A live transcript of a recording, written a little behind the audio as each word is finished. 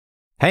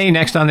Hey,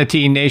 next on the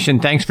Tee Nation,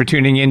 thanks for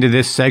tuning into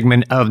this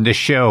segment of the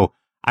show.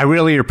 I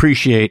really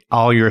appreciate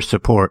all your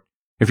support.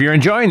 If you're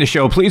enjoying the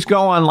show, please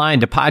go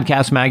online to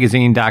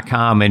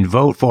podcastmagazine.com and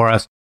vote for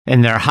us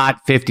in their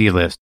Hot 50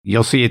 list.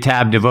 You'll see a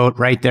tab to vote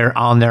right there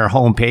on their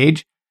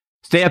homepage.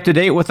 Stay up to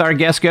date with our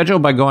guest schedule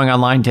by going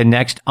online to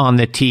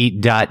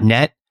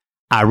nextonthetee.net.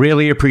 I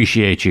really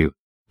appreciate you.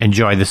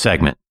 Enjoy the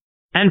segment.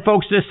 And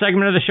folks, this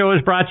segment of the show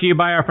is brought to you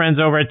by our friends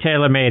over at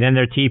TaylorMade and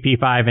their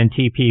TP5 and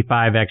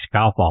TP5X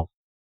golf balls.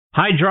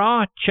 High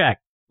draw? Check.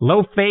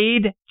 Low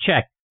fade?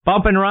 Check.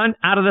 Bump and run?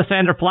 Out of the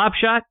sand or flop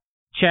shot?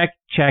 Check,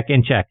 check,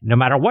 and check. No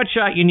matter what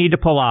shot you need to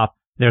pull off,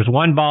 there's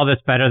one ball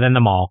that's better than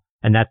them all,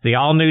 and that's the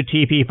all-new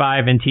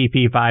TP5 and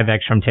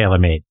TP5X from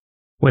TaylorMade.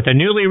 With a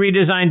newly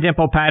redesigned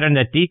dimple pattern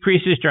that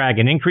decreases drag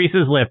and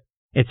increases lift,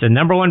 it's the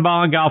number one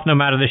ball in golf no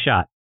matter the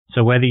shot.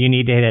 So whether you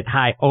need to hit it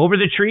high over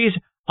the trees,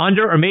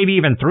 under, or maybe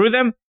even through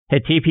them,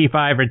 hit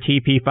TP5 or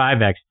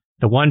TP5X,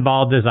 the one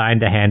ball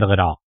designed to handle it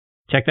all.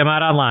 Check them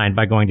out online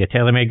by going to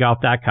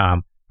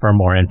TaylorMadeGolf.com for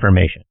more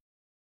information.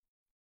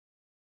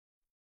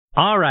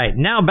 All right,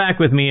 now back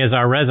with me is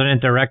our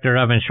resident director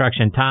of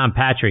instruction, Tom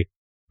Patri.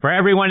 For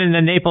everyone in the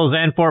Naples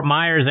and Fort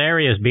Myers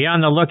areas, be on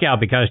the lookout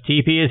because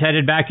TP is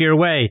headed back your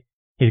way.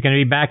 He's going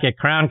to be back at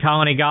Crown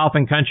Colony Golf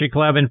and Country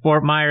Club in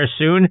Fort Myers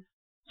soon.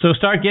 So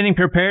start getting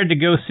prepared to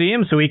go see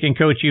him so he can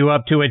coach you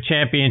up to a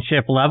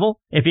championship level.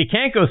 If you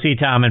can't go see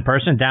Tom in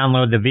person,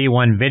 download the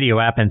V1 video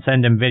app and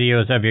send him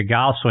videos of your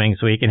golf swing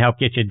so he can help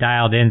get you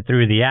dialed in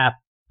through the app.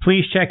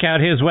 Please check out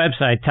his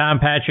website,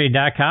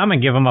 tompatri.com,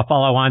 and give him a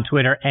follow on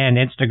Twitter and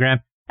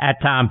Instagram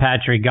at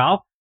TomPatriGolf.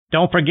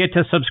 Don't forget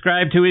to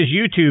subscribe to his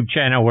YouTube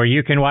channel where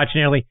you can watch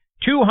nearly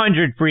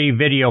 200 free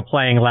video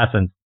playing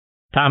lessons.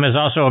 Tom is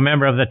also a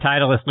member of the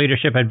Titleist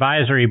Leadership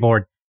Advisory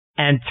Board.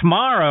 And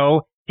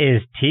tomorrow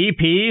is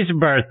TP's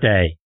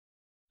birthday.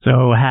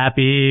 So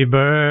happy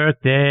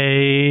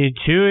birthday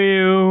to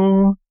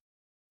you.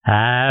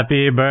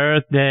 Happy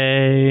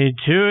birthday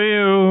to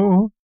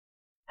you.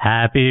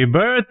 Happy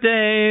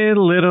birthday,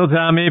 little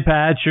Tommy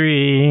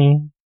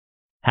Patri.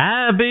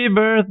 Happy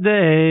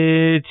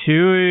birthday to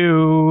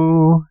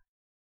you.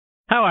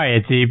 How are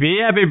you,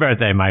 TP? Happy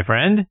birthday, my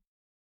friend.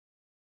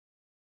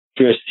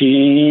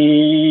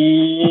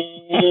 Christy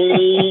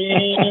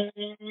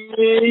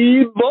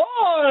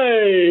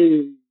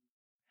boy.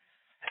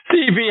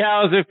 TP,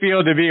 how does it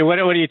feel to be, what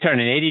are you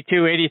turning,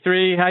 82,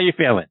 83? How you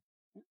feeling?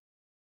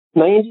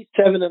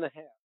 97 and a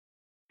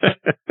half.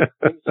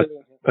 97 and a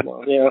half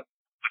tomorrow, yeah.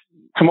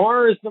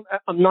 Tomorrow is,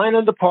 I'm 9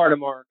 under par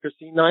tomorrow,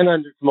 Christy. 9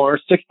 under tomorrow,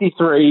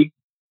 63.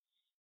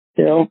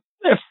 You know,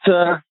 that's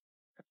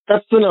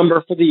the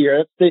number for the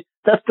year.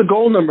 That's the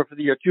goal number for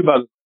the year, too,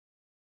 buddy.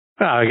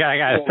 Well, I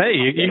gotta say,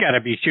 you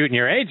gotta be shooting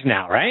your age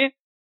now, right?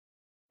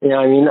 Yeah,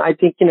 I mean, I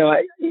think,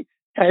 I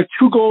have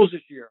 2 goals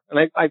this year.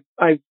 And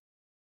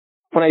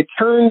when I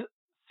turned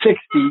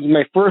 60,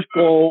 my first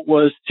goal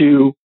was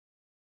to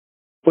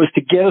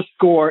get a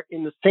score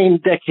in the same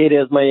decade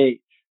as my age.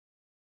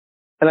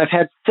 And I've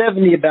had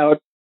 70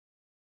 about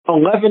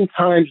 11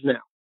 times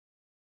now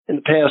in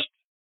the past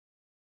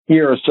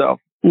year or so.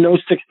 No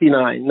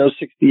 69, no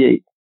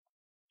 68.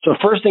 So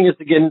first thing is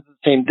to get into the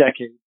same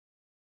decade.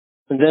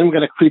 And then I'm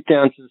going to creep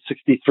down to the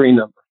 63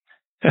 number.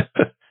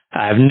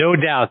 I have no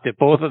doubt that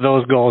both of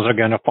those goals are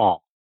going to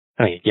fall.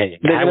 I mean, yeah, a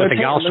guy with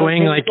a golf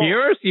swing like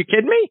yours? You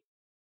kidding me?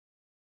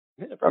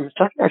 I'm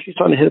actually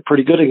starting to hit it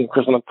pretty good again,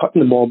 Chris, and I'm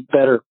putting the ball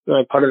better than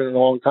I putted it in a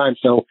long time.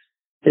 So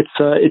it's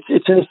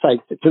insight.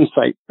 It's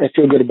insight. I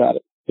feel good about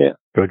it. Yeah.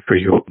 Good for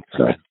you.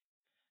 So,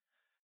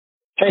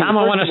 hey, Tom,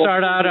 I want to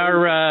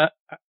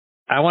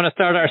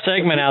start our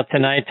segment out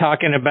tonight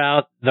talking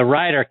about the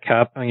Ryder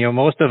Cup. You know,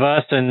 most of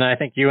us, and I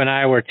think you and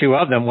I were 2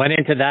 of them, went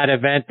into that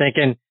event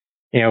thinking,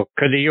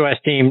 could the U.S.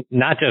 team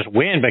not just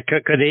win, but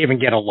could they even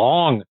get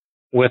along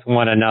with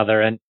one another?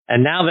 And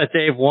now that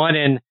they've won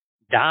in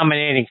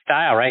dominating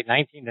style, right,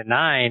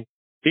 19-9,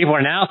 people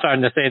are now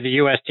starting to say the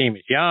U.S. team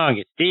is young,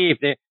 it's deep,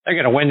 they're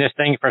going to win this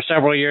thing for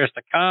several years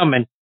to come.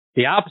 And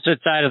the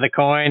opposite side of the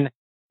coin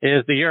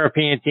is the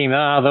European team.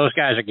 Oh, those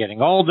guys are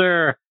getting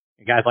older.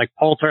 Guys like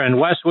Poulter and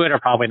Westwood are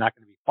probably not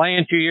going to be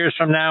playing 2 years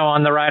from now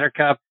on the Ryder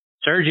Cup.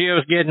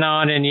 Sergio's getting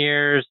on in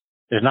years.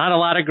 There's not a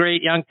lot of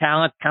great young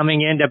talent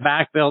coming in to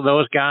backfill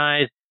those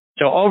guys.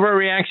 So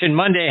overreaction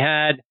Monday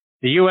had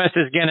the U.S.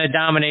 is going to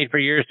dominate for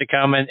years to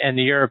come, and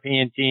the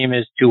European team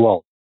is too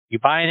old. You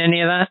buying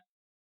any of that?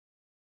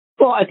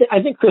 Well, I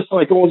think, Chris,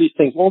 like all these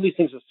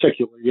things are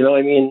secular.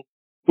 I mean,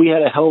 we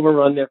had a hell of a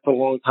run there for a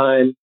long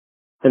time,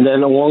 and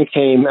then along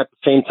came at the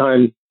same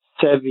time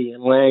Seve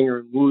and Langer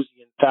and Woozy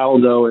and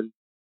Faldo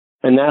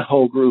and that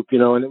whole group,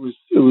 and it was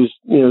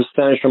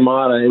Spanish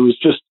Armada. It was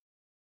just,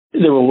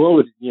 they were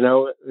loaded,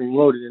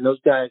 loaded, and those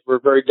guys were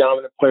very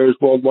dominant players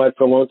worldwide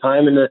for a long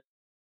time, and the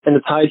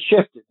tide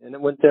shifted and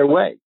it went their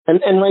way,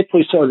 and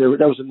rightfully so.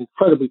 That was an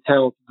incredibly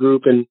talented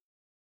group, and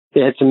they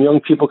had some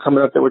young people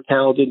coming up that were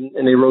talented,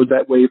 and they rode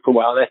that wave for a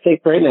while. And I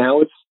think right now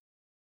it's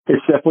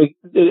definitely,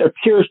 it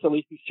appears to at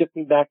least be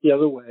shifting back the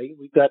other way.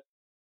 We've got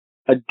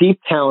a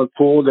deep talent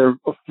pool. They're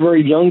a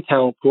very young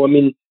talent pool. I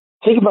mean,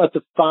 think about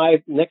the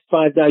next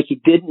five guys who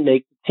didn't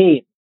make the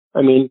team.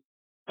 I mean,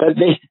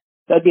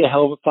 that'd be a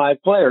hell of a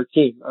 5-player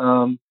team.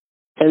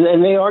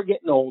 And they are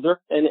getting older,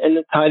 and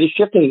the tide is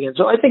shifting again.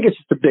 So I think it's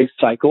just a big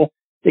cycle.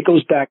 It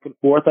goes back and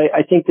forth.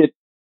 I think that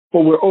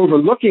what we're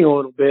overlooking a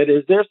little bit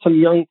is there's some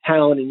young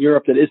talent in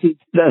Europe that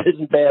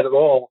isn't bad at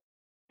all.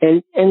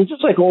 And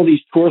just like all these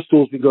tour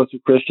schools we go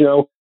through, Chris,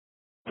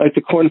 like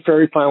the Corn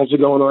Ferry finals are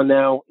going on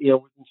now,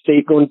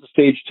 going to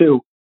stage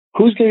 2.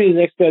 Who's going to be the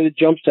next guy that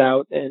jumps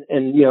out and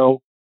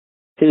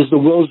is the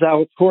Will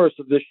Zalatoris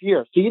of this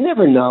year? So you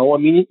never know. I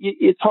mean,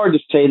 it's hard to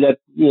say that,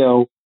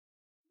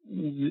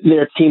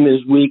 their team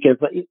is weak. They've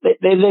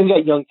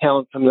got young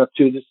talent coming up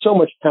too. There's so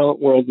much talent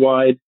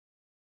worldwide.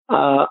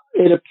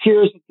 It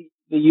appears that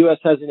the U.S.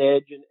 has an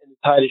edge and the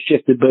tide has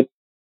shifted, but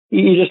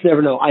you just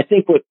never know. I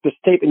think what the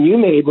statement you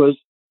made was,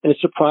 and it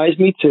surprised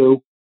me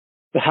too,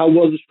 how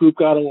well this group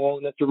got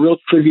along. That's a real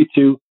tribute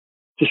to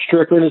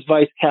Stricker and his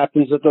vice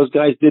captains, that those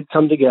guys did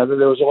come together.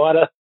 There was a lot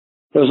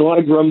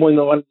of grumbling,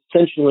 a lot of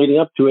dissension leading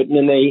up to it, and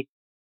then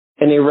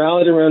they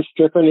rallied around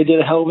Stricker and they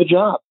did a hell of a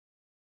job.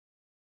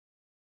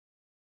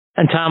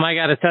 And Tom, I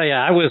got to tell you,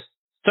 I was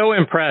so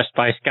impressed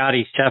by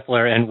Scotty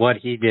Scheffler and what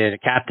he did. A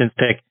captain's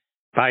pick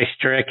by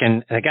Strick,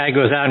 and the guy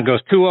goes out and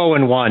goes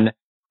 2-0-1,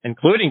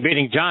 including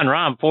beating John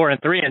Rahm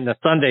 4-3 in the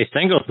Sunday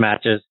singles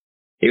matches.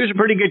 He was a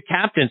pretty good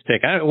captain's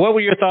pick. What were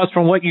your thoughts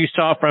from what you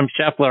saw from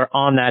Scheffler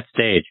on that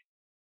stage?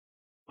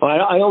 Well,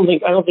 I don't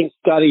think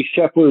Scotty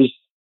Scheffler's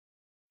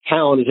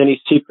talent is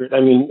any secret. I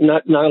mean,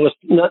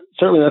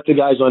 certainly not the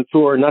guys on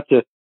tour, not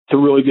to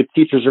really good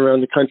teachers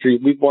around the country.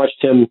 We've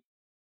watched him.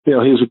 He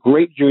was a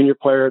great junior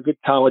player, a good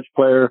college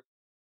player.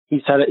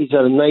 He's had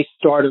a nice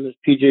start in his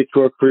PGA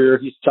Tour career.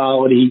 He's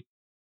solid.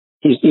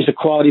 He's a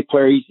quality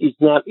player. He's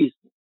not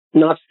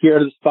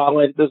scared of the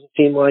spotlight. It doesn't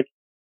seem like.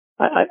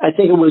 I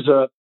think it was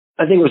a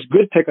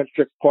good pick on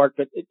Strick's part,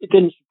 but it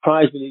didn't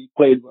surprise me that he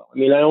played well. I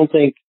mean, I don't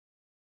think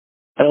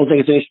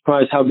it's any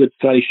surprise how good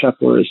Scotty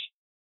Scheffler is.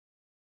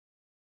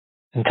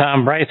 And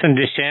Tom, Bryson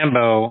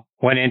DeChambeau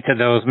went into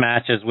those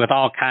matches with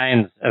all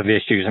kinds of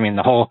issues. I mean,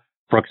 the whole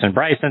Brooks and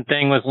Bryson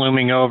thing was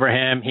looming over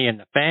him. He and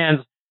the fans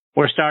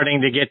were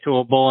starting to get to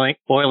a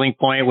boiling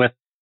point with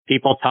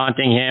people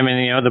taunting him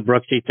and, the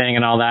Brooksy thing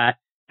and all that.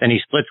 Then he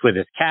splits with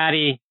his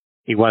caddy.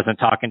 He wasn't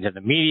talking to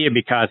the media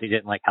because he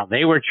didn't like how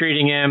they were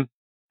treating him.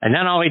 And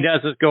then all he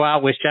does is go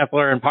out with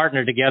Scheffler and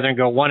partner together and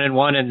go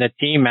 1-1 in the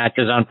team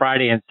matches on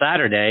Friday and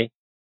Saturday.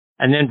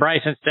 And then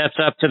Bryson steps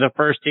up to the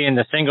first tee in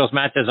the singles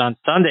matches on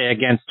Sunday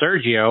against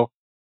Sergio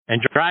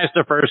and drives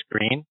the first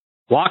green,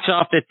 walks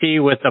off the tee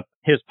with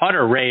his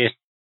putter raised,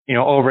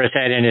 over his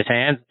head in his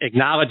hands,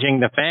 acknowledging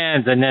the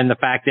fans, and then the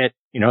fact that,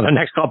 the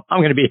next club I'm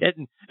going to be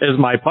hitting is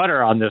my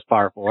putter on this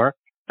par 4.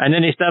 And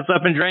then he steps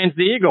up and drains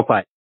the eagle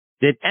putt.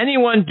 Did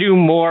anyone do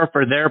more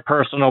for their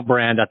personal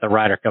brand at the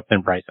Ryder Cup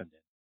than Bryson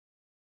did?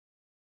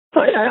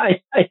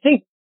 I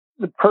think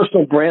the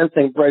personal brand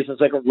thing, Bryson's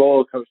like a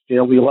roller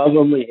coaster. We love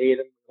him, we hate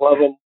him, we love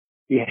him,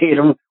 we hate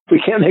him.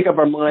 We can't make up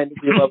our mind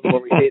if we love him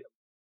or we hate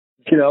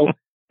him.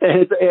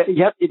 And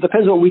it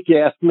depends on what week you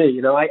ask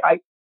me.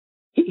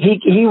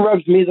 He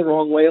rubs me the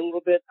wrong way a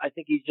little bit. I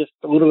think he's just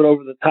a little bit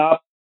over the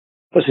top.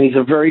 Listen, he's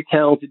a very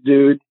talented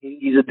dude.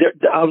 He's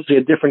obviously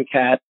a different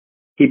cat.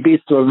 He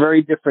beats to a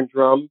very different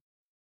drum,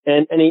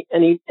 and he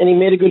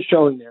made a good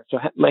showing there. So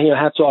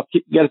hats off.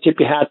 You got to tip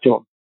your hat to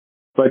him.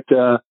 But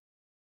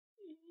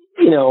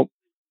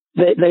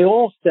they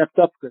all stepped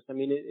up, Chris. I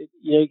mean,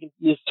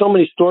 there's so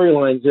many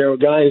storylines there where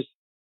guys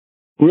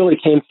really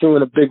came through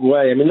in a big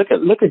way. I mean,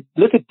 look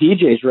at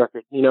DJ's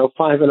record.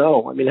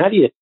 5-0. I mean,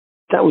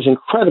 that was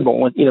incredible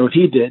what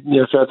he did,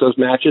 throughout those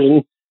matches.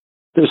 And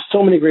there's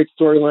so many great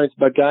storylines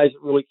about guys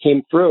that really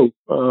came through,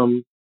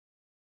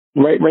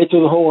 right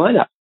through the whole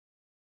lineup.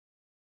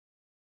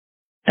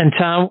 And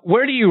Tom,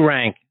 where do you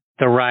rank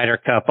the Ryder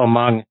Cup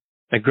among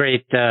the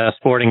great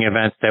sporting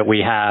events that we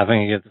have? I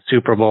mean, you have the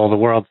Super Bowl, the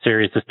World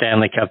Series, the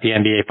Stanley Cup, the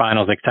NBA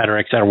Finals, et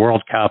cetera,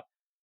 World Cup.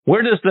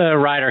 Where does the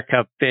Ryder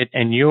Cup fit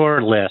in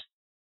your list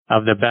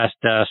of the best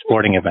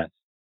sporting events?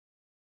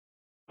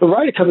 The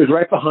Ryder Cup is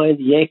right behind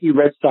the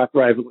Yankee-Red Sox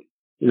rivalry,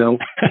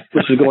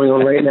 which is going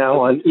on right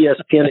now on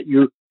ESPN that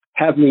you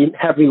have me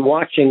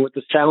watching with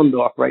the sound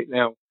off right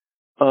now.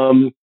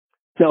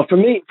 Now, for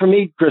me,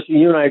 Chris,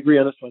 you and I agree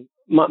on this one.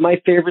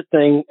 My favorite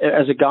thing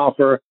as a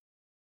golfer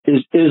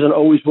is and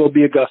always will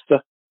be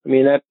Augusta. I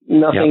mean,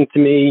 nothing to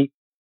me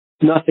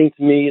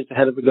is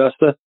ahead of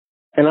Augusta.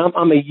 And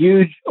I'm a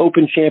huge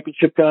Open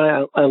Championship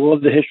guy. I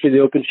love the history of the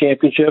Open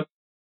Championship.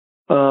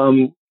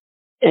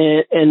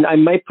 And I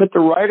might put the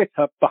Ryder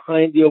Cup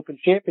behind the Open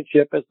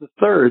Championship as the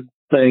third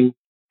thing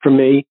for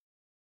me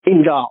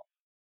in golf.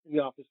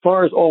 As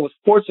far as all the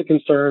sports are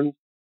concerned,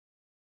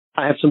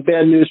 I have some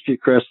bad news for you,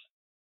 Chris.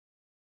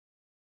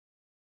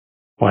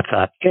 What's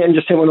that? Stanton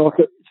just hit one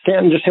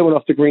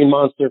off the green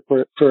monster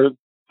for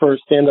a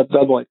stand-up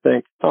double, I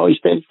think. Oh, he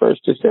stayed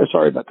first.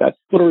 Sorry about that.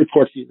 Little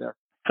report for you there.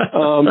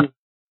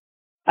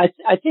 I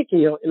think,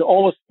 in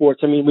all the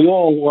sports, I mean, we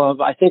all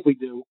love, I think we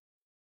do.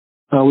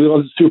 We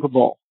love the Super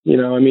Bowl.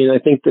 I mean, I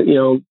think that,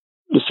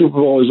 the Super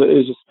Bowl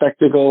is a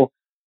spectacle,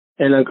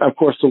 and of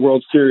course the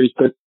World Series.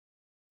 But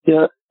you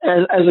know,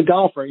 as a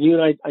golfer, you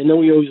and I know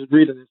we always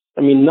agree to this.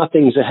 I mean,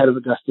 nothing's ahead of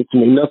Augusta to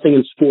me. Nothing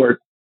in sport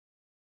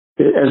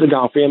as a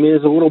golfer. I mean,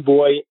 as a little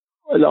boy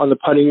on the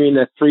putting green,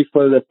 that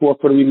 3-footer, that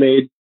 4-footer we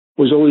made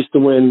was always to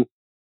win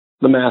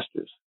the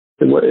Masters.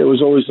 It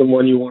was always the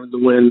one you wanted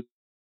to win,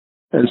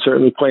 and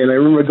certainly play. And I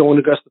remember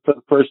going to Augusta for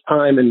the first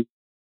time, and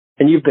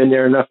you've been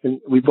there enough, and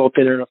we've both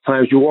been there enough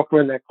times. You walk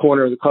around that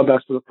corner of the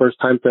clubhouse for the first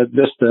time to that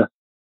vista,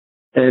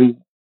 and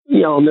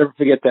you know, I'll never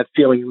forget that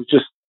feeling. It was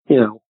just, you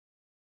know,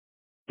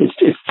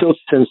 it still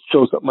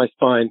shows up my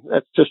spine.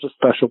 That's just a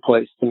special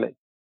place to me.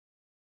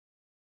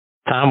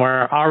 Tom,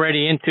 we're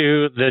already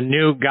into the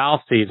new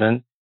golf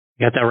season.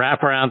 You got the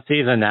wraparound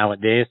season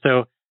nowadays,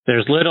 so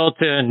there's little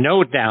to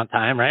no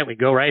downtime, right? We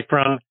go right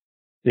from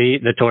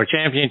the Tour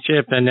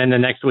Championship, and then the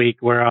next week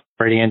we're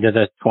already into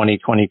the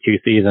 2022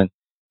 season.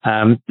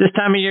 This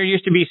time of year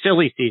used to be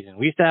silly season.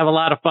 We used to have a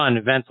lot of fun.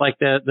 Events like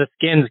the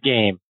Skins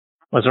game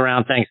was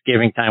around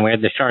Thanksgiving time. We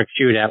had the Shark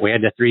Shootout. We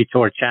had the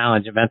 3-Tour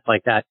Challenge, events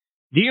like that.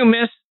 Do you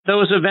miss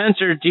those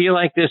events, or do you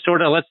like this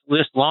sort of let's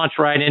just launch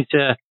right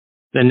into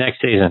the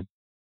next season?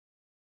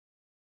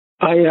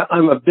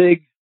 I'm a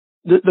big,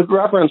 the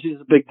wraparound season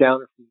is a big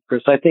downer for me,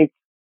 Chris. I think,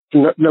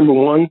 number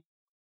one,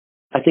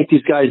 I think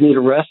these guys need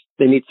a rest.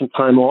 They need some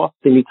time off.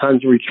 They need time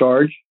to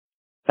recharge.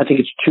 I think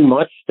it's too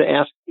much to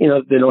ask, you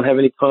know, they don't have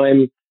any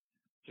time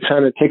to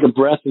kind of take a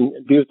breath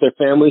and be with their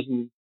families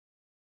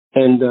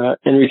and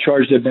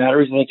recharge their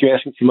batteries. I think you're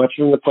asking too much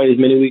of them to play as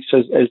many weeks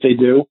as they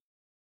do,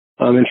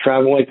 and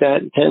travel like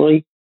that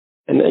intently.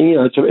 And you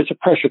know, it's a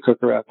pressure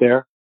cooker out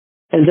there.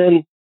 And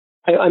then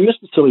I miss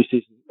the silly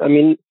season. I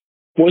mean,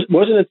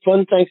 wasn't it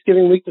fun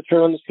Thanksgiving week to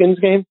turn on the Skins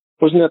game?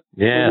 Wasn't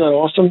that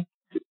awesome?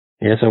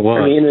 Yes, it was.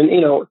 I mean, and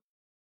you know,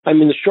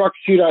 the Shark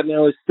Shootout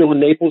now is still in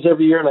Naples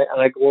every year, and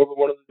I go over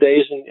one of the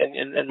days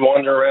and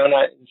wander around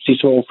and see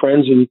some old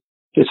friends, and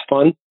it's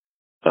fun.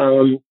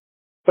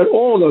 But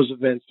all of those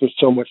events were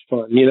so much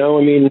fun, you know.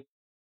 I mean,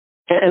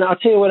 and I'll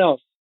tell you what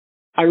else.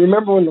 I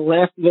remember when the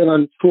last event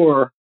on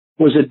tour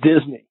was at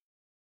Disney,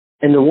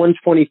 and the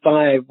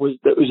 125 was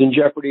in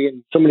jeopardy,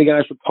 and so many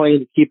guys were playing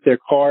to keep their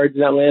cards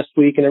that last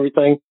week and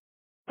everything.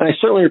 And I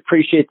certainly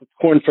appreciate the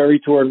Corn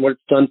Ferry Tour and what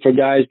it's done for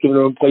guys, giving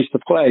them a place to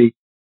play.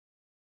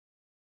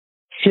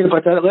 You know,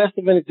 but that last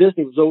event at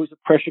Disney was always a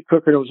pressure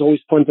cooker, and it was always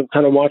fun to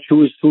kind of watch who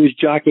was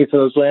jockeying for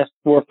those last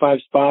 4 or 5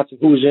 spots, and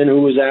who was in,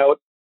 who was out.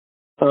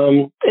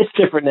 It's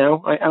different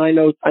now. I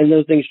know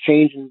things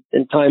change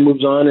and time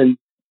moves on, and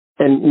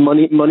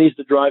money's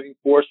the driving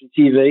force in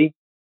TV.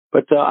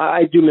 But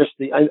I do miss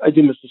the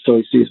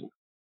silly season.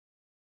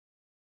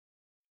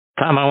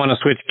 Tom, I want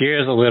to switch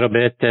gears a little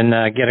bit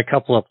and get a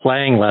couple of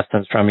playing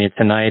lessons from you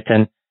tonight.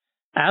 And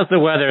as the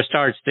weather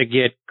starts to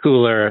get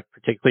cooler,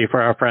 particularly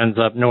for our friends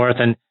up north,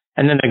 and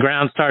then the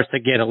ground starts to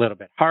get a little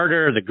bit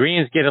harder, the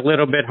greens get a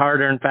little bit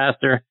harder and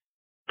faster,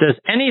 does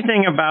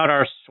anything about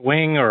our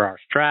swing or our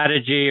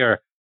strategy or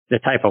the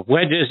type of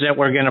wedges that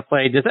we're going to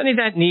play, does any of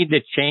that need to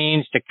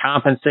change to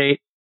compensate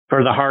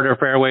for the harder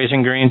fairways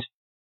and greens?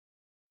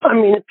 I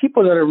mean,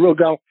 people that are real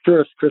golf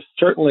purists, Chris,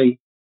 certainly,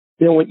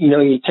 you know, when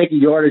you take a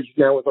yardage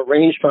now with a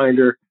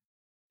rangefinder,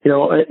 you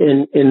know,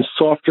 in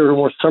softer,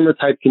 more summer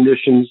type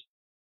conditions,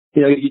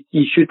 you know,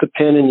 you shoot the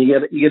pin and you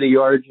get a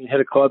yardage and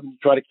hit a club and you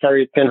try to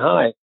carry a pin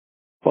high.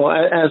 Well,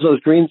 as those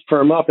greens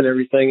firm up and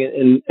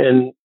everything,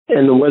 and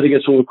the weather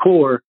gets a little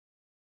cooler,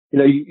 you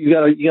know, you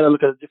gotta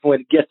look at a different way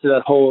to get to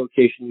that hole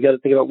location. You got to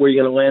think about where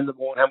you're going to land the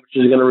ball and how much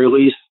is it going to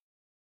release.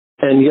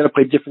 And you got to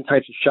play different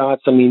types of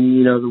shots. I mean,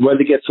 you know, the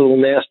weather gets a little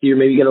nastier.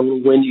 Maybe you get a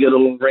little wind, you get a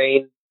little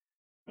rain.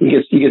 You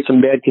get some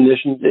bad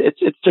conditions.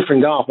 It's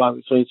different golf,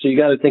 obviously. So you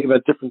got to think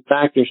about different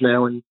factors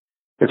now. And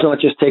it's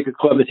not just take a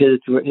club and hit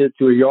it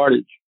to a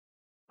yardage.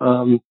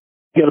 You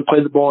got to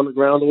play the ball on the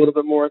ground a little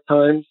bit more at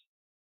times.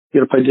 You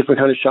got to play different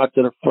kind of shots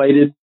that are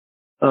flighted.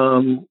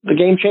 The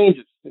game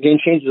changes. The game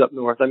changes up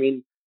north. I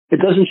mean, it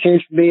doesn't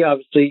change for me,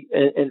 obviously,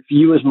 and for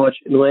you as much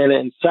in Atlanta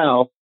and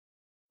South.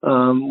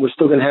 We're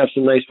still going to have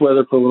some nice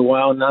weather for a little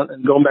while,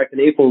 and going back to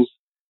Naples,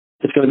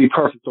 it's going to be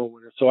perfect all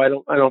winter. So I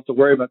don't have to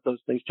worry about those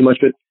things too much.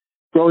 But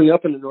growing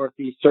up in the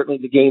Northeast, certainly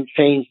the game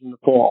changed in the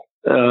fall.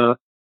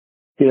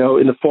 You know,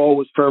 in the fall it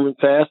was firm and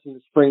fast, and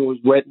the spring was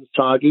wet and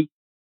soggy.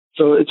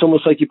 So it's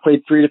almost like you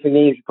played 3 different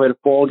games. You played a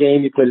fall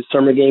game, you played a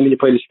summer game, and you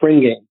played a spring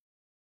game.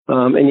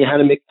 And you had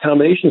to make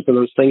accommodations for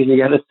those things, and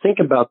you had to think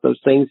about those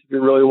things if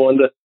you really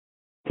wanted to,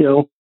 you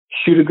know,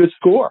 shoot a good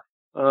score.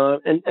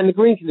 And the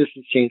green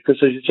conditions change,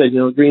 because as you said, you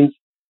know, greens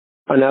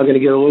are now going to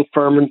get a little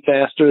firmer and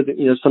faster.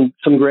 You know,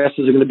 some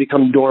grasses are going to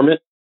become dormant.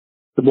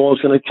 The ball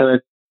is going to kind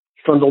of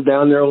trundle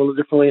down there a little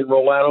differently and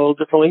roll out a little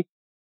differently.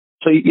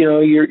 So, you know,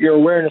 your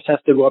awareness has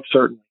to go up,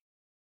 certainly.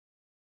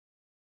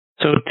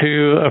 So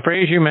to a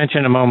phrase you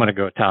mentioned a moment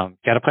ago, Tom,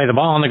 got to play the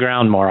ball on the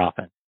ground more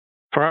often.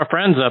 For our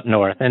friends up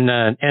north in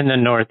the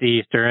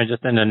Northeast or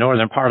just in the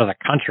northern part of the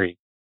country,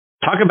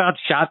 talk about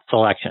shot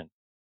selection.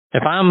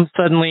 If I'm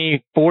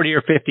suddenly 40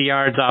 or 50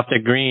 yards off the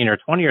green, or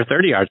 20 or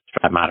 30 yards for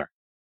that matter,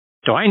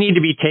 do I need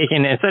to be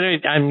taking, instead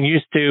of, I'm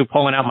used to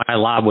pulling out my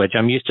lob wedge,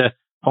 I'm used to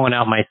pulling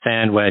out my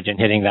sand wedge and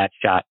hitting that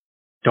shot.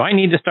 Do I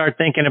need to start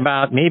thinking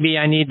about maybe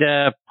I need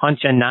to punch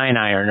a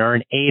 9-iron or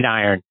an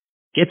 8-iron,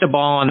 get the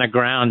ball on the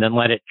ground and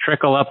let it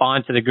trickle up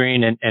onto the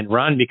green and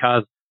run,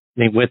 because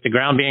with the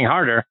ground being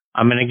harder,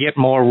 I'm going to get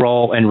more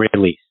roll and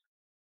release?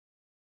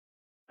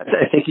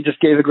 I think you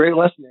just gave a great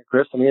lesson there,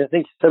 Chris. I mean, I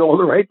think you said all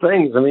the right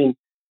things. I mean,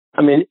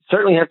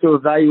 certainly have to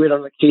evaluate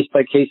on a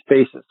case-by-case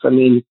basis. I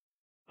mean,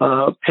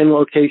 pin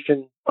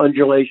location,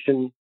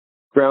 undulation,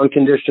 ground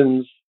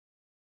conditions,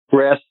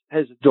 grass,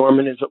 is it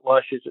dormant? Is it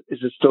lush? Is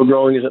it still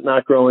growing? Is it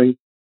not growing?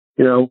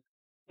 You know,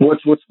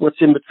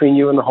 what's in between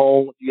you and the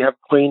hole? Do you have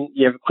a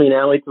clean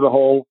alley to the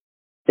hole?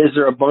 Is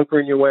there a bunker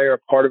in your way or a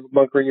part of a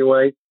bunker in your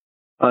way?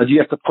 Do you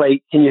have to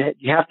play?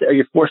 Are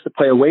you forced to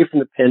play away from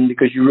the pin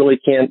because you really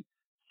can't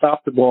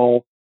stop the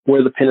ball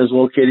where the pin is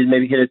located?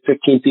 Maybe hit it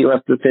 15 feet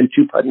left of the pin,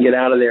 2-putt and get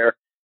out of there,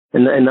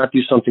 and not do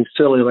something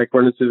silly like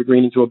running through the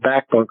green into a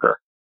back bunker.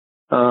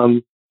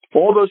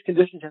 All those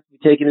conditions have to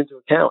be taken into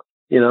account.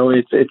 You know,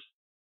 it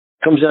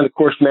comes down to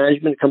course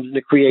management. It comes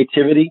into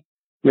creativity.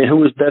 I mean, who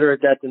was better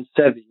at that than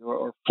Seve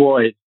or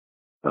Floyd?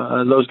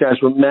 Those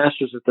guys were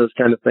masters at those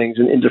kind of things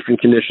in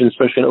different conditions,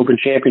 especially in open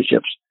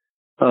championships.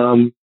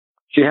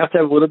 So you have to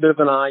have a little bit of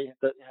an eye. You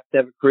have to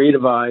have a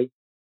creative eye,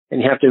 and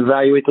you have to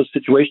evaluate those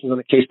situations on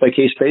a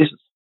case-by-case basis.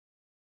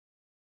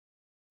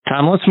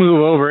 Tom, let's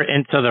move over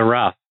into the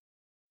rough.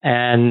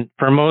 And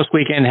for most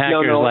weekend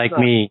hackers like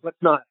me... Let's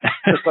not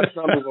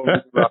move over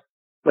to the rough.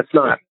 Let's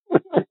not.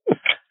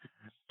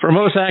 For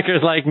most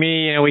hackers like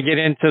me, you know, we get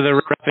into the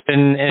rough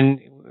and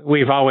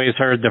we've always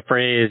heard the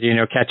phrase, you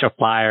know, catch a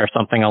fly or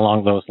something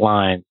along those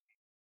lines.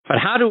 But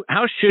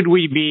how should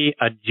we be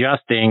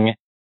adjusting?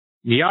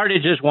 The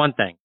yardage is one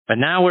thing, but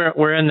now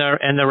we're in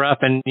the rough,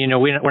 and you know,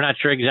 we're not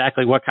sure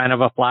exactly what kind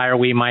of a flyer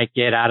we might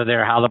get out of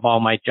there, how the ball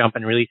might jump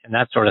and release and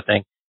that sort of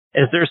thing.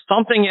 Is there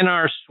something in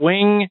our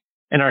swing,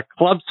 in our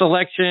club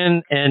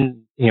selection,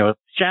 and, you know,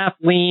 shaft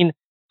lean,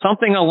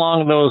 something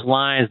along those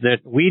lines that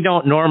we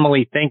don't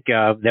normally think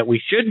of that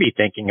we should be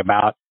thinking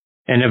about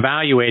and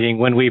evaluating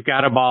when we've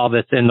got a ball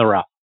that's in the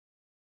rough?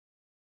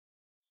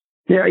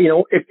 Yeah, you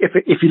know,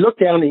 if you look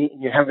down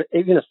and you have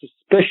even a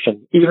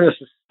suspicion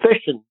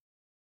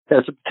that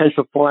it's a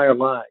potential flyer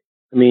lie,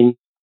 I mean,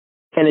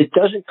 and it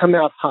doesn't come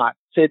out hot,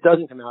 say it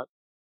doesn't come out,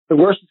 the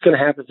worst that's going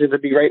to happen is it'll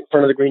be right in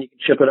front of the green. You can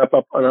chip it up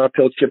on an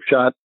uphill chip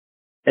shot,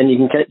 and you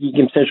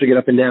can potentially get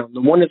up and down. The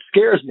one that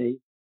scares me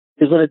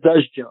is when it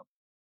does jump.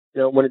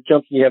 You know, when it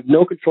jumps and you have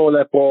no control of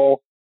that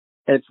ball,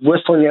 and it's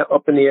whistling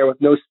up in the air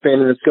with no spin,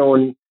 and it's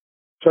going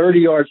 30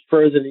 yards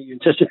further than you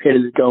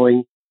anticipated it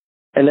going,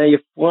 and now you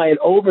fly it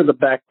over the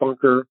back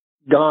bunker,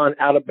 gone,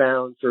 out of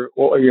bounds,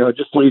 or you know,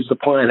 just leaves the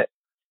planet.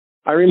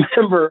 I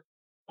remember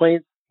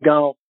playing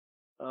golf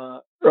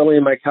early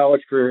in my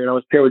college career, and I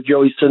was paired with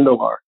Joey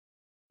Sindelar.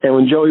 And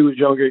when Joey was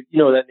younger, you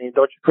know that name,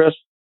 don't you, Chris?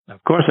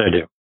 Of course I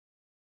do.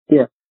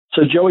 Yeah.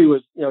 So Joey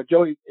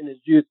in his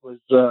youth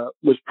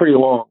was pretty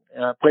long.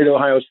 Played at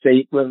Ohio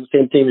State, was on the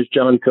same team as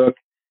John Cook,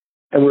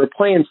 and we were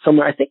playing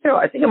somewhere. I think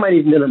it might have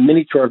even been a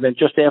mini tour event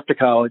just after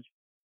college,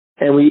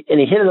 and he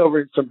hit it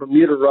over in some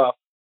Bermuda rough,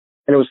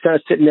 and it was kind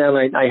of sitting down.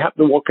 And I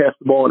happened to walk past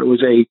the ball, and it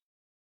was a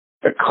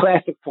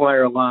classic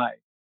flyer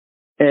lie,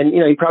 and you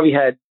know he probably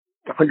had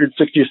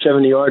 160 or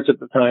 70 yards at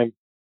the time,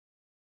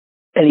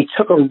 and he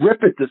took a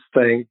rip at this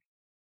thing,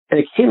 and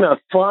it came out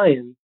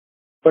flying.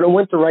 But it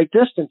went the right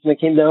distance, and it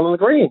came down on the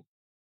green.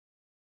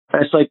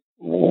 And it's like,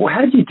 well,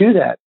 how did you do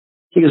that?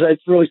 He goes,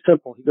 it's really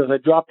simple. He goes, I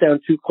drop down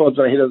 2 clubs,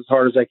 and I hit it as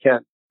hard as I can.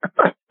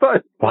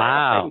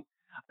 Wow.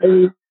 I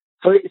mean,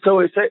 so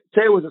say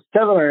it was a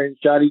 7-iron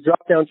shot. He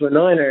dropped down to a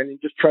 9-iron, and he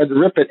just tried to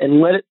rip it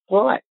and let it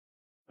fly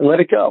and let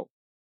it go.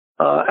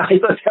 I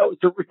thought that was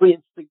a really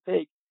interesting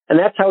take. And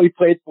that's how he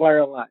played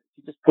flyer live.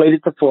 He just played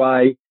it to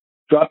fly,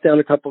 dropped down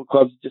a couple of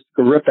clubs, just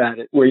to rip at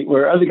it,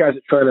 where other guys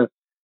are trying to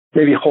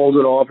maybe hold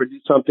it off or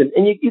do something,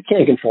 and you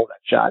can't control that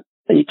shot.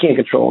 And you can't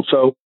control.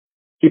 So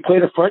he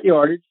played a front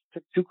yardage,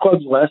 took 2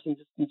 clubs less, and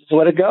just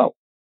let it go.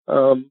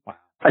 Wow.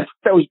 I thought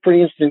that was a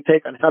pretty interesting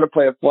take on how to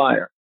play a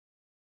flyer.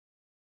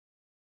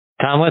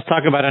 Tom, let's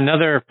talk about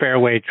another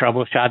fairway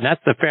trouble shot, and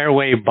that's the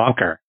fairway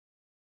bunker.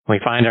 We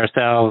find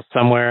ourselves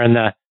somewhere in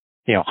the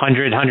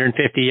 100,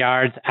 150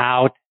 yards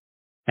out,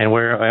 and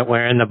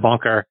we're in the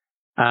bunker.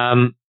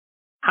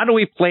 How do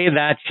we play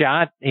that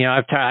shot? You know,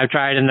 I've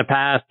tried in the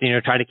past,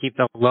 try to keep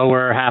the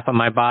lower half of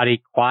my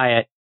body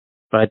quiet,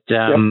 but,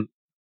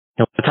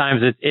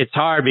 sometimes it's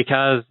hard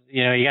because,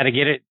 you got to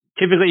get it,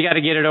 typically you got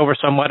to get it over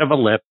somewhat of a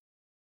lip,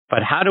 but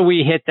how do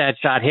we hit that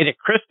shot, hit it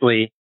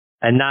crisply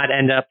and not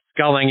end up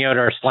sculling it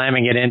or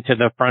slamming it into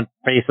the front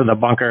face of the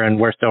bunker and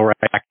we're still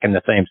right back in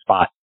the same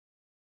spot?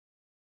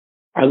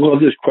 I love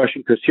this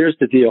question because here's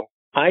the deal.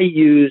 I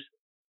use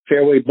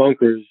fairway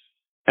bunkers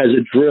as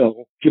a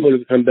drill, people to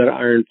become better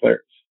iron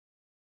players.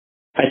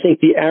 I think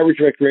the average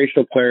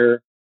recreational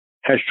player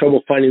has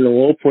trouble finding the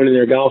low point in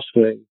their golf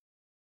swing,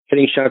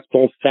 hitting shots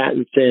both fat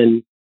and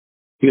thin,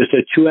 because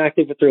they're too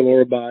active with their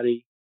lower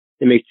body.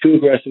 They make too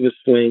aggressive a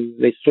swing.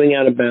 They swing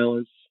out of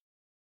balance.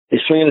 They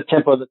swing at a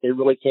tempo that they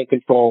really can't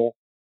control.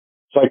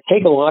 So I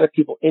take a lot of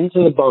people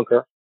into the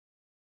bunker,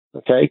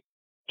 okay,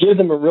 give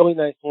them a really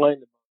nice line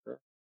to bunker,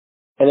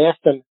 and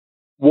ask them,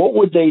 what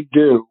would they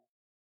do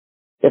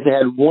if they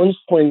had one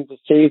swing to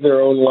save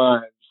their own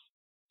lives,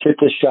 hit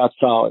this shot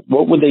solid?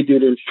 What would they do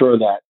to ensure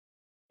that?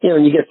 You know,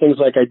 and you get things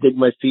like I dig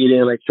my feet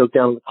in, I choke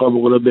down the club a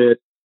little bit,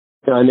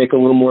 you know, I make a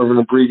little more of an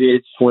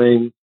abbreviated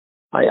swing.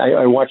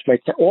 I watch my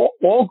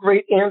all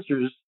great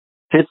answers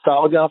to hit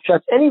solid golf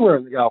shots anywhere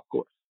in the golf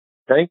course.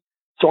 Okay,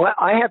 so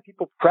I have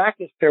people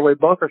practice fairway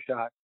bunker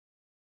shots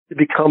to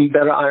become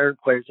better iron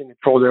players and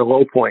control their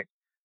low point.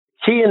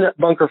 Key in that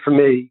bunker for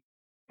me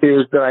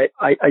is that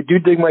I do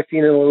dig my feet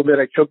in a little bit.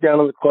 I choke down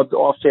on the club to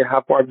offset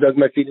how far I've dug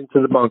my feet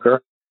into the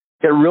bunker.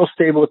 Get real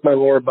stable with my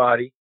lower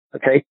body.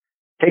 Okay,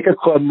 take a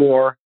club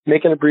more,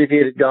 make an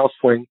abbreviated golf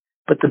swing.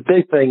 But the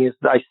big thing is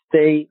that I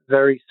stay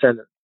very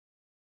centered.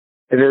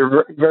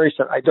 They're very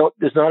centered.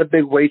 There's not a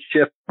big weight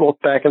shift both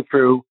back and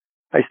through.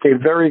 I stay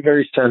very,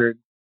 very centered,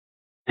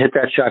 hit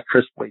that shot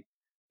crisply.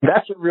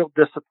 That's a real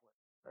discipline.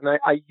 And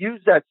I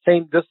use that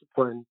same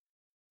discipline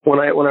when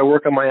I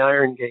work on my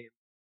iron game.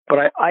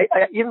 But I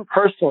even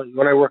personally,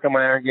 when I work on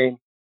my iron game,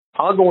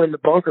 I'll go in the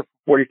bunker for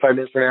 45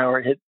 minutes an hour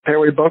and hit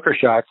fairway bunker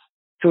shots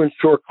to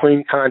ensure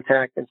clean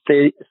contact and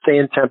stay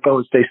in tempo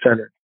and stay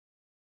centered.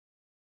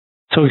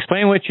 So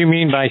explain what you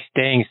mean by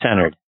staying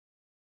centered.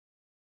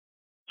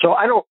 So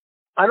I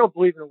don't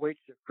believe in a weight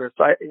shift, Chris.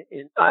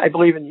 I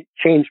believe in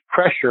change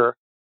pressure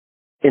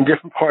in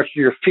different parts of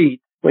your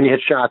feet when you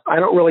hit shots. I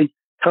don't really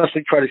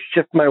constantly try to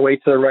shift my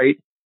weight to the right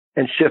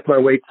and shift my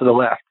weight to the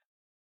left.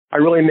 I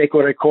really make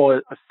what I call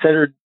a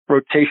centered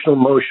rotational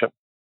motion.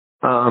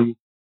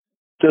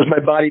 Does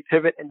my body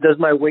pivot and does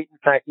my weight in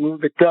fact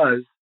move? It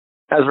does,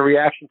 as a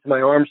reaction to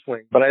my arm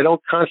swing. But I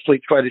don't constantly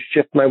try to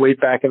shift my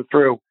weight back and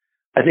through.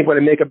 I think when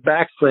I make a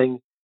backswing,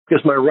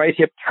 because my right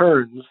hip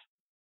turns,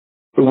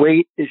 the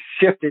weight is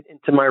shifted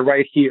into my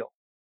right heel.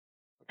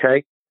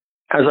 Okay?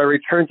 As I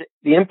return to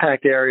the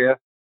impact area,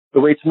 the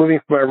weight's moving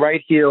from my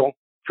right heel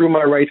through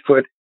my right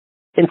foot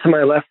into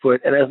my left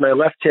foot, and as my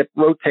left hip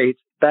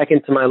rotates back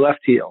into my left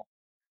heel.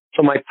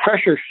 So my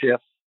pressure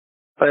shifts,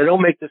 but I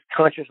don't make this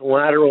conscious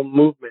lateral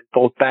movement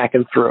both back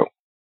and through.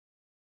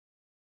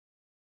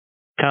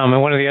 Tom,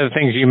 and one of the other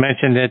things you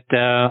mentioned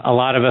that a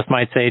lot of us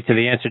might say to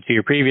the answer to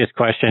your previous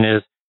question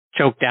is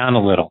choke down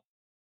a little.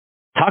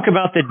 Talk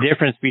about the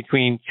difference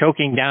between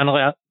choking down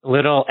a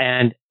little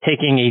and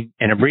taking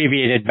an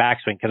abbreviated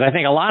backswing. Because I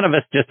think a lot of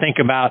us just think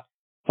about,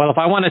 well, if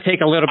I want to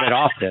take a little bit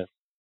off this,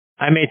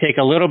 I may take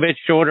a little bit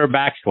shorter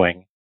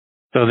backswing.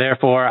 So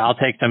therefore, I'll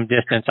take some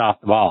distance off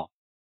the ball.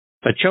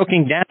 But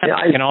choking down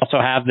can also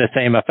have the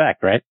same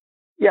effect, right?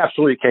 Yeah,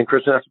 absolutely can,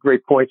 Chris. That's a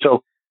great point.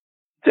 So,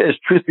 as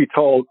truth be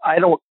told, I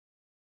don't,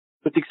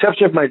 with the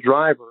exception of my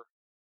driver,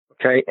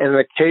 okay, and an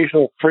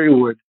occasional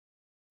 3-wood,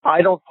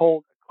 I don't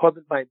hold a club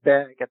in my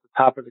bag at the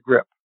top of the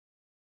grip.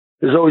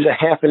 There's always a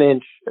half an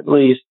inch, at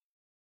least,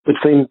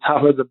 between the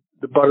top of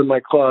the butt of my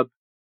club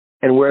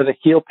and where the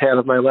heel pad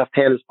of my left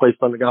hand is placed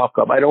on the golf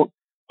club. I don't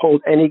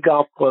hold any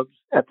golf clubs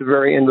at the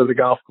very end of the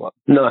golf club.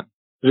 None.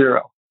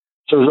 Zero.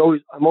 So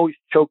I'm always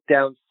choked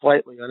down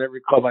slightly on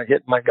every club I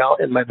hit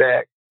in my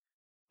bag.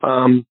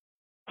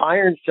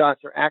 Iron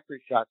shots are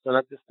accurate shots, they're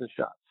not distance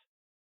shots.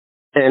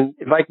 And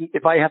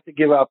if I have to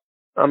give up,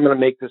 I'm going to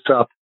make this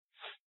up,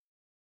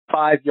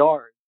 5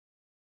 yards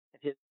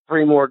and hit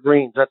 3 more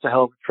greens, that's a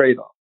hell of a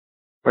trade-off,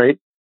 right?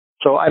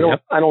 So I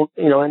don't,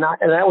 you know, and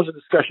that was a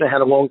discussion I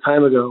had a long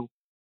time ago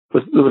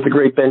with the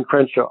great Ben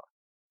Crenshaw,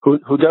 who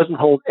doesn't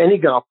hold any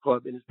golf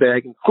club in his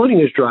bag, including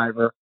his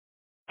driver,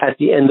 at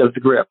the end of the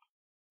grip.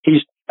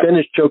 He's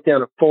finished choked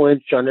down a full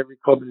inch on every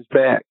club in his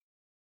bag.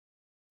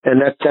 And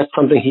that's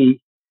something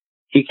he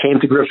came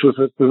to grips with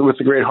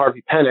the great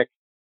Harvey Penick,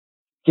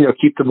 you know,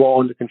 keep the ball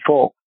under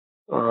control,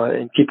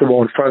 and keep the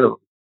ball in front of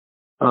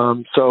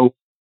him. So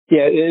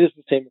yeah, it is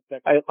the same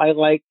effect. I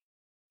like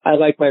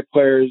my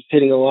players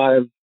hitting a lot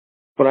of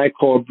what I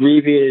call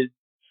abbreviated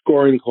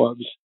scoring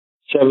clubs,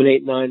 7,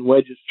 8, 9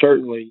 wedges,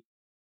 certainly,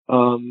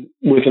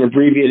 with an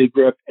abbreviated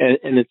grip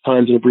and at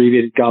times an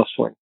abbreviated golf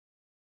swing.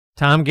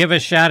 Tom, give a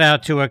shout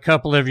out to a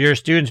couple of your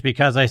students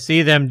because I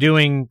see them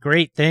doing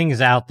great things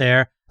out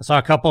there. I saw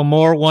a couple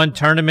more won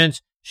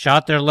tournaments,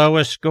 shot their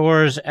lowest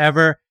scores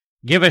ever.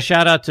 Give a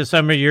shout out to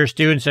some of your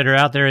students that are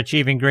out there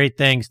achieving great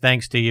things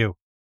thanks to you.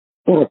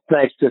 Well,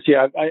 thanks, Chris.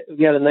 Yeah,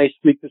 we had a nice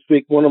week this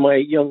week. One of my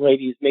young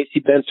ladies, Macy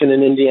Benson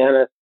in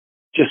Indiana,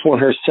 just won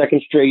her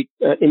second straight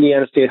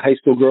Indiana State High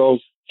School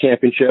Girls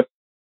Championship,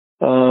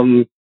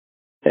 and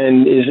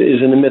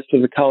is in the midst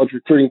of the college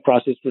recruiting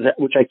process,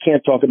 which I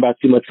can't talk about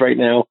too much right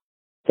now.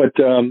 But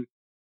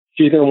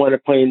she's going to wind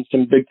up playing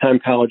some big-time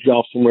college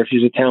golf somewhere.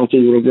 She's a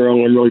talented little girl,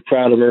 and I'm really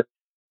proud of her.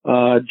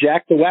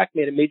 Jack the Whack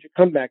made a major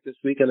comeback this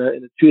week in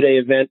a 2-day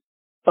event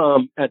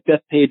at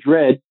Bethpage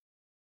Red.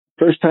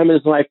 First time in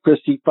his life, Chris,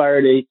 he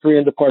fired a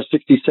 3-under par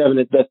 67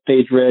 at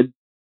Bethpage Red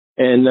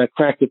and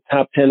cracked the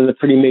top 10 in a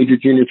pretty major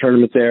junior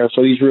tournament there.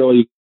 So he's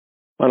really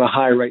on a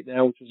high right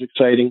now, which is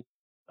exciting.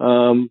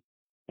 One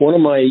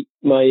of my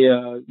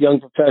young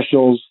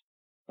professionals,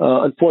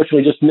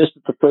 Unfortunately, just missed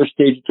at the first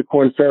stage at the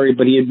Corn Ferry,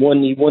 but he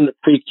won the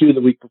pre-Q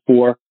the week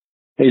before.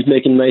 He's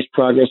making nice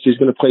progress. He's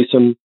going to play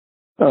some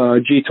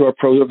G Tour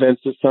Pro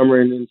events this summer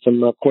and some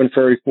Corn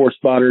Ferry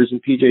 4-spotters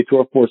and PJ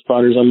Tour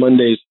 4-spotters on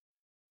Mondays.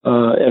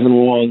 Evan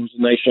Long is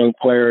a nice young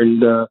player,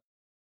 and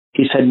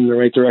he's heading in the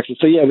right direction.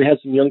 So, yeah, we had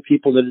some young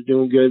people that are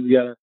doing good. We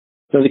got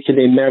another kid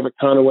named Maverick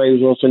Conaway,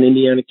 who's also an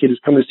Indiana kid,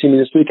 who's coming to see me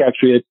this week,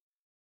 actually,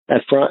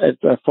 at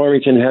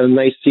Farmington. Had a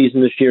nice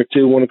season this year,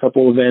 too, won a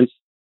couple of events.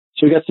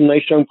 So we got some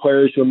nice young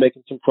players who are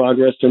making some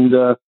progress, and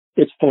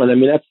it's fun. I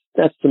mean,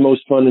 that's the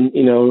most fun, and,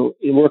 you know,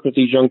 you work with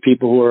these young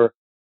people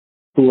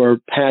who are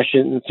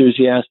passionate and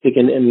enthusiastic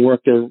and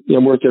work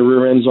their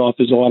rear ends off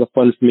is a lot of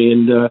fun for me.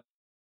 And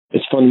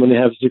it's fun when they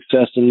have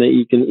success and that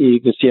you can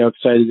see how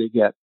excited they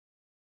get.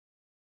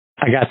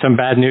 I got some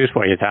bad news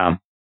for you, Tom.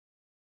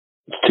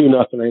 It's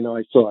 2-0. I know.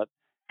 I saw it.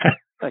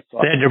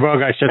 Sandra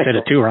Bogarts just hit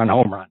a 2-run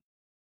home run.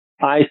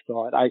 I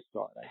saw it.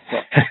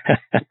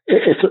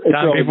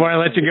 Tom, before I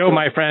let you go,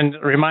 my friend,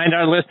 remind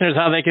our listeners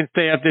how they can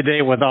stay up to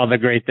date with all the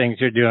great things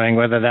you're doing,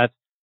 whether that's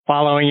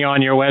following you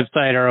on your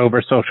website or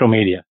over social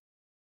media.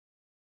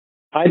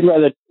 I'd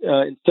rather,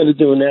 instead of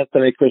doing that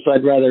tonight, Chris,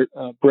 I'd rather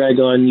brag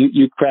on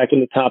you cracking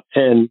the top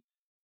 10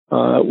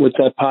 with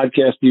that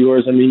podcast of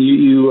yours. I mean,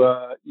 you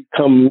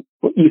come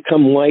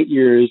light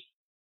years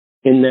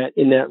in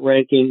that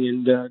ranking,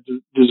 and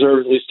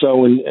deservedly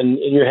so. And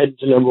you're headed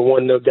to number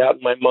one, no doubt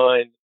in my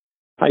mind.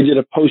 I did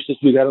a post this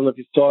week. I don't know if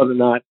you saw it or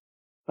not,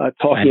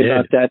 talking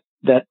about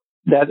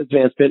that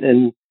advancement,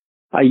 and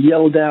I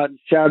yelled out and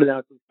shouted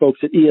out to the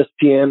folks at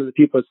ESPN and the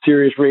people at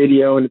Sirius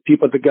Radio and the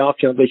people at the Golf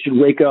Channel. They should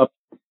wake up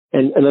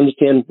and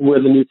understand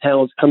where the new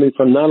talent's coming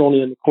from, not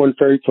only on the Corn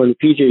Ferry Tour and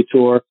the PGA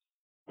Tour,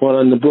 but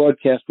on the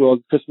broadcast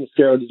world. Chris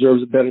Mascaro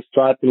deserves a better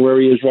spot than where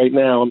he is right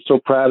now. I'm so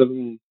proud of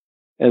him.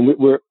 And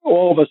we're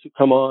all of us who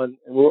come on,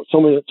 and so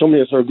many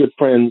of us are good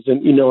friends.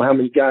 And you know how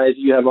many guys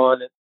you have on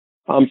that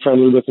I'm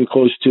friendly with and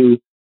close to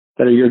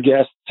that are your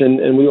guests.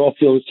 And we all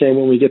feel the same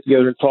when we get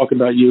together and talk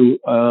about you.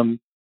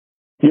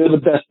 You're the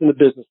best in the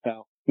business,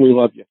 pal. We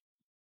love you.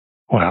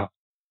 Well,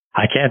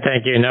 I can't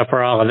thank you enough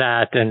for all of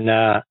that. And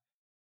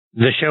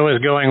the show is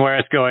going where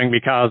it's going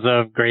because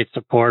of great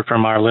support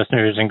from our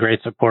listeners and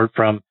great support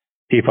from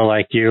people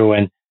like you.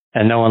 And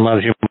no one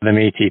loves you more than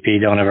me,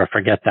 TP. Don't ever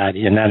forget that.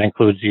 And that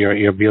includes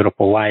your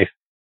beautiful wife.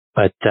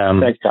 But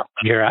thanks,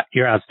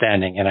 you're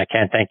outstanding. And I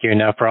can't thank you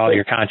enough for all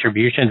your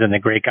contributions and the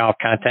great golf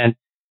content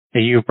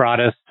that you've brought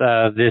us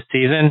this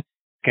season.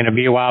 It's going to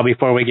be a while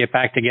before we get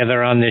back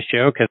together on this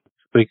show because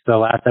this week's the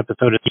last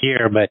episode of the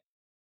year. But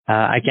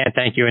I can't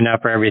thank you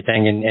enough for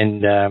everything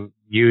and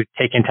you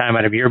taking time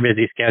out of your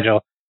busy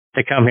schedule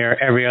to come here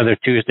every other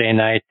Tuesday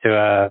night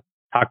to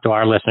talk to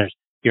our listeners.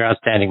 You're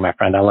outstanding, my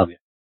friend. I love you.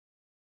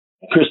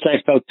 Chris,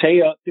 thanks, pal.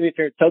 Do me a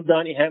favor. Tell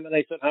Donnie Hammond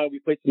I said how we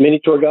played some mini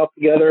tour golf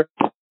together.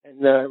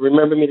 And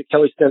remember me to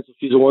Kelly Stencil.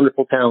 She's a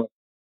wonderful talent.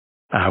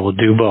 I will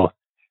do both.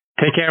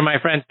 Take care, my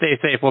friend. Stay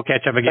safe. We'll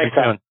catch up again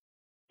soon.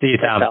 See you,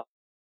 Tom.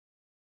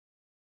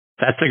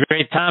 That's the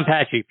great Tom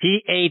Patri.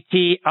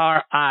 Patri.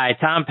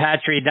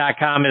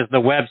 TomPatri.com is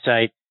the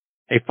website.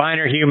 A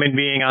finer human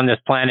being on this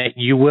planet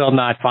you will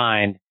not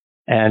find.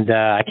 And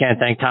I can't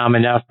thank Tom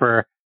enough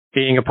for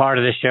being a part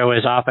of the show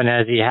as often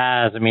as he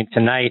has. I mean,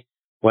 tonight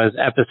was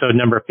episode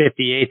number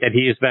 58 that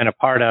he has been a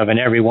part of, and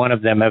every one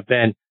of them have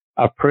been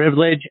a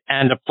privilege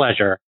and a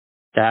pleasure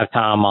to have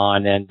Tom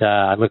on. And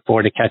I look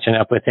forward to catching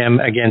up with him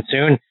again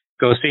soon.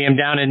 Go see him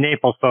down in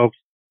Naples, folks.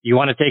 You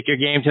want to take your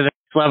game to the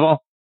next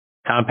level?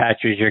 Tom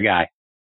Patri is your guy.